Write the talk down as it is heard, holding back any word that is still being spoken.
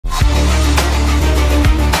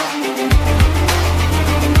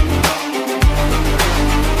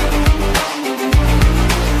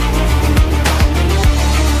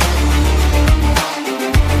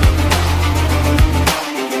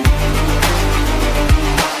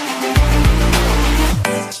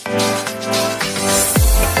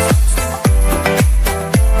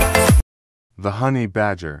The honey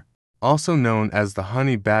badger, also known as the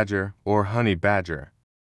honey badger or honey badger.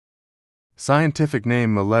 Scientific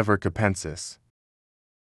name Mellivora capensis.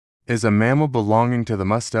 Is a mammal belonging to the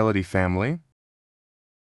Mustelidae family,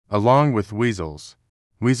 along with weasels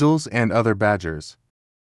and other badgers.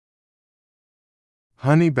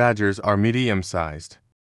 Honey badgers are medium-sized,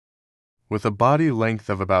 with a body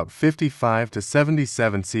length of about 55 to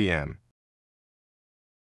 77 cm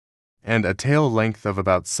and a tail length of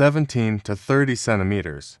about 17 to 30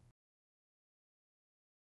 centimeters.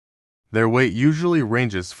 Their weight usually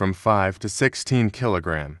ranges from 5 to 16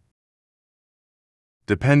 kilogram,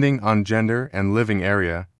 depending on gender and living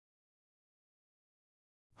area.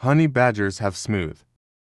 Honey badgers have smooth,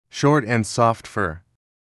 short and soft fur,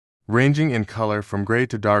 ranging in color from gray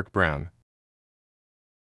to dark brown.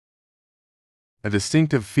 A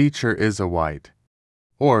distinctive feature is a white,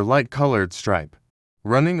 or light-colored stripe,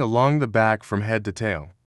 running along the back from head to tail,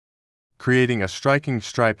 creating a striking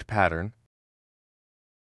striped pattern.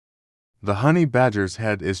 The honey badger's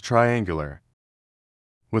head is triangular,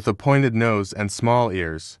 with a pointed nose and small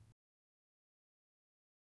ears.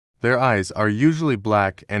 Their eyes are usually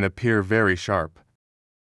black and appear very sharp.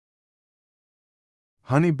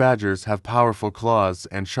 Honey badgers have powerful claws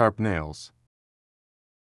and sharp nails,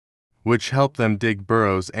 which help them dig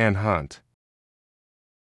burrows and hunt.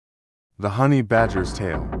 The honey badger's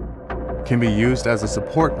tail can be used as a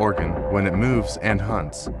support organ when it moves and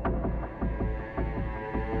hunts.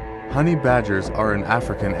 Honey badgers are an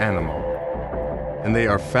African animal, and they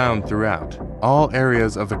are found throughout all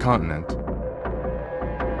areas of the continent.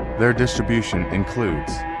 Their distribution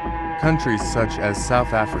includes countries such as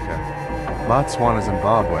South Africa, Botswana,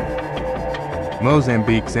 Zimbabwe,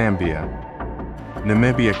 Mozambique, Zambia,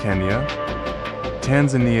 Namibia, Kenya,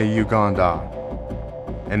 Tanzania, Uganda,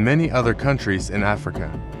 and many other countries in Africa.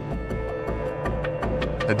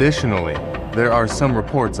 Additionally, there are some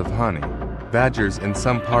reports of honey badgers in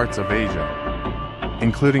some parts of Asia,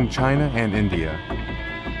 including China and India.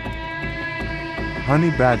 Honey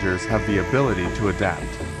badgers have the ability to adapt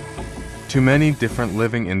to many different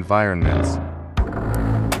living environments.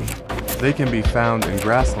 They can be found in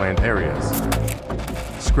grassland areas,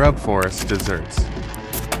 scrub forest deserts,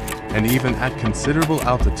 and even at considerable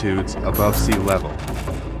altitudes above sea level.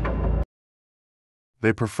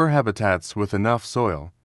 They prefer habitats with enough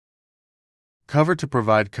soil, cover to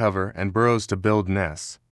provide cover, and burrows to build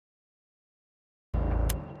nests.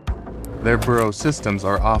 Their burrow systems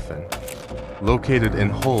are often located in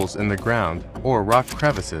holes in the ground or rock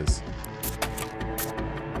crevices.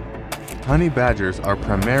 Honey badgers are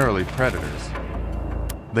primarily predators.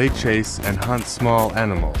 They chase and hunt small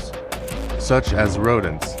animals, such as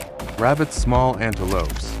rodents, rabbits, small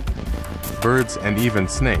antelopes, birds, and even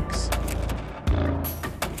snakes.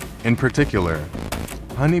 In particular,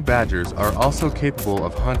 honey badgers are also capable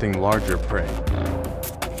of hunting larger prey,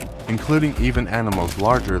 including even animals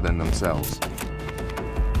larger than themselves,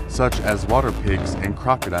 such as water pigs and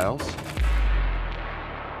crocodiles.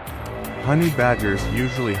 Honey badgers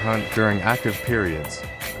usually hunt during active periods,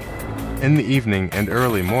 in the evening and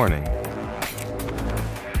early morning.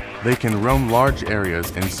 They can roam large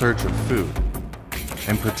areas in search of food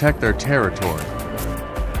and protect their territory.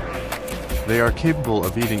 They are capable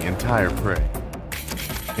of eating entire prey,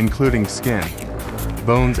 including skin,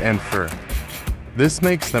 bones, and fur. This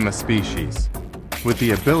makes them a species with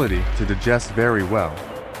the ability to digest very well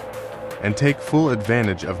and take full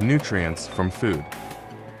advantage of nutrients from food.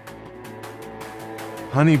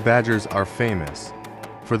 Honey badgers are famous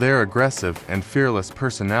for their aggressive and fearless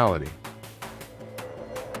personality.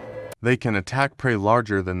 They can attack prey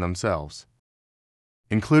larger than themselves,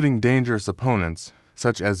 including dangerous opponents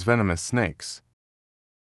such as venomous snakes.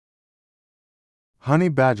 Honey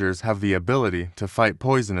badgers have the ability to fight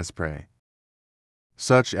poisonous prey,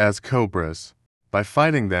 such as cobras, by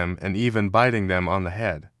fighting them and even biting them on the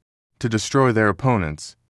head to destroy their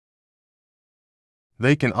opponents.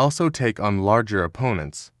 They can also take on larger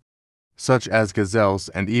opponents, such as gazelles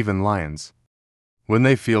and even lions, when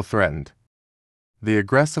they feel threatened. The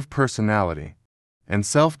aggressive personality and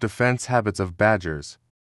self-defense habits of badgers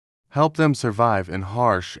help them survive in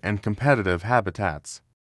harsh and competitive habitats.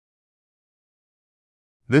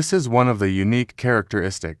 This is one of the unique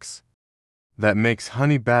characteristics that makes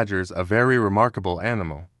honey badgers a very remarkable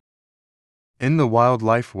animal. In the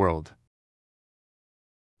wildlife world,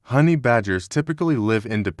 honey badgers typically live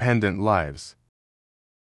independent lives,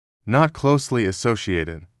 not closely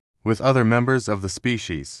associated with other members of the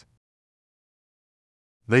species.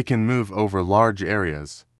 They can move over large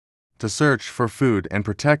areas to search for food and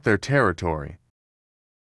protect their territory.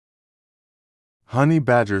 Honey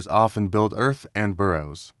badgers often build earth and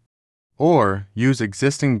burrows, or use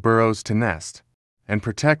existing burrows to nest and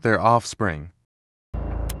protect their offspring.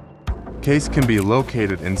 Cases can be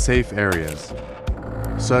located in safe areas,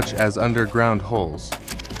 such as underground holes,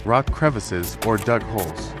 rock crevices, or dug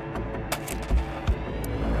holes.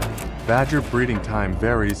 Badger breeding time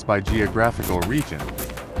varies by geographical region,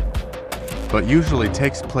 but usually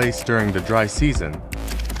takes place during the dry season,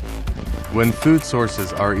 when food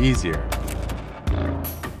sources are easier.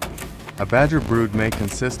 A badger brood may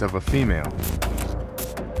consist of a female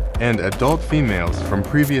and adult females from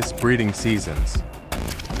previous breeding seasons.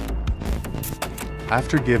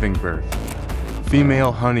 After giving birth,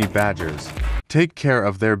 female honey badgers take care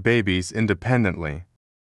of their babies independently.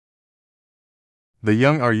 The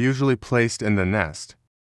young are usually placed in the nest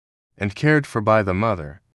and cared for by the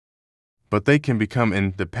mother, but they can become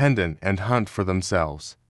independent and hunt for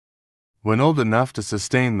themselves when old enough to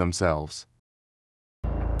sustain themselves.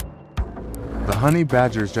 The honey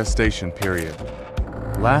badger's gestation period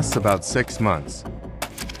lasts about 6 months.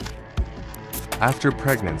 After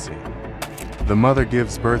pregnancy, the mother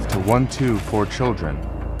gives birth to 1 to 4 children,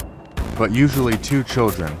 but usually 2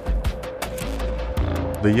 children.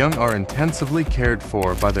 The young are intensively cared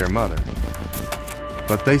for by their mother,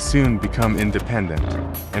 but they soon become independent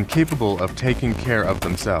and capable of taking care of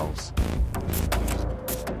themselves.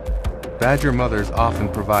 Badger mothers often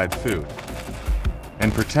provide food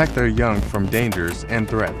and protect their young from dangers and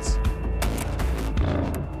threats.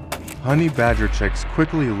 Honey badger chicks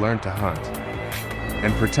quickly learn to hunt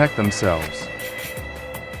and protect themselves.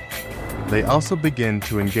 They also begin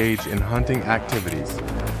to engage in hunting activities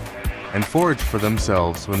and forage for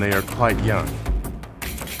themselves when they are quite young.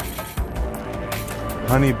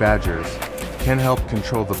 Honey badgers can help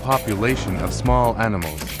control the population of small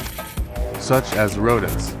animals, such as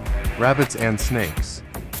rodents, rabbits, and snakes,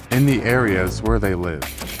 in the areas where they live,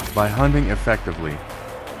 by hunting effectively.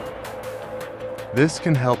 This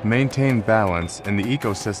can help maintain balance in the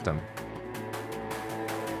ecosystem.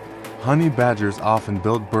 Honey badgers often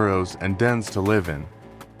build burrows and dens to live in,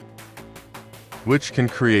 which can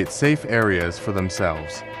create safe areas for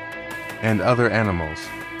themselves and other animals.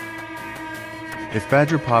 If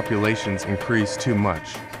badger populations increase too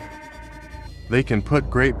much, they can put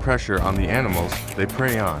great pressure on the animals they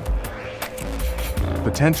prey on,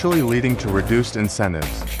 potentially leading to reduced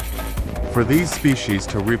incentives for these species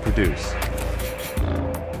to reproduce.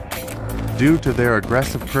 Due to their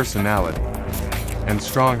aggressive personality and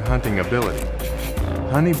strong hunting ability,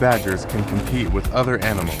 honey badgers can compete with other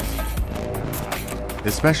animals,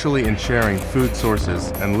 especially in sharing food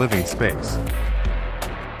sources and living space.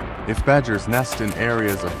 If badgers nest in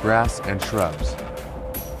areas of grass and shrubs,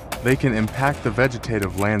 they can impact the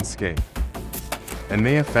vegetative landscape and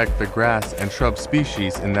may affect the grass and shrub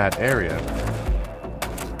species in that area.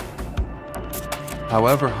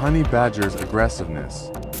 However, honey badgers' aggressiveness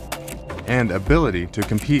and ability to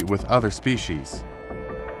compete with other species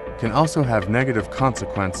can also have negative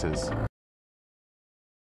consequences,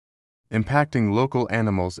 impacting local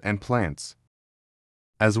animals and plants,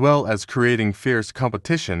 as well as creating fierce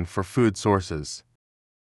competition for food sources.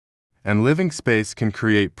 And living space can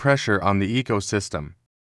create pressure on the ecosystem.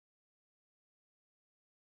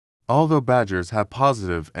 Although badgers have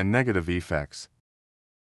positive and negative effects,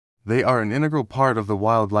 they are an integral part of the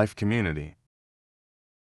wildlife community.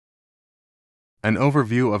 An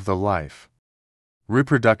overview of the life,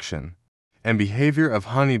 reproduction, and behavior of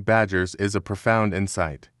honey badgers is a profound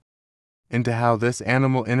insight into how this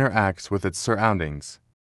animal interacts with its surroundings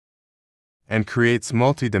and creates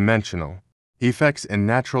multidimensional effects in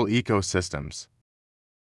natural ecosystems.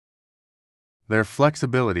 Their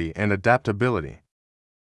flexibility and adaptability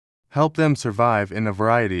help them survive in a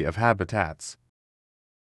variety of habitats,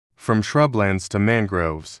 from shrublands to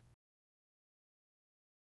mangroves.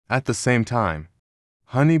 At the same time,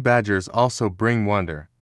 honey badgers also bring wonder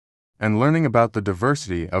and learning about the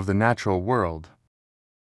diversity of the natural world.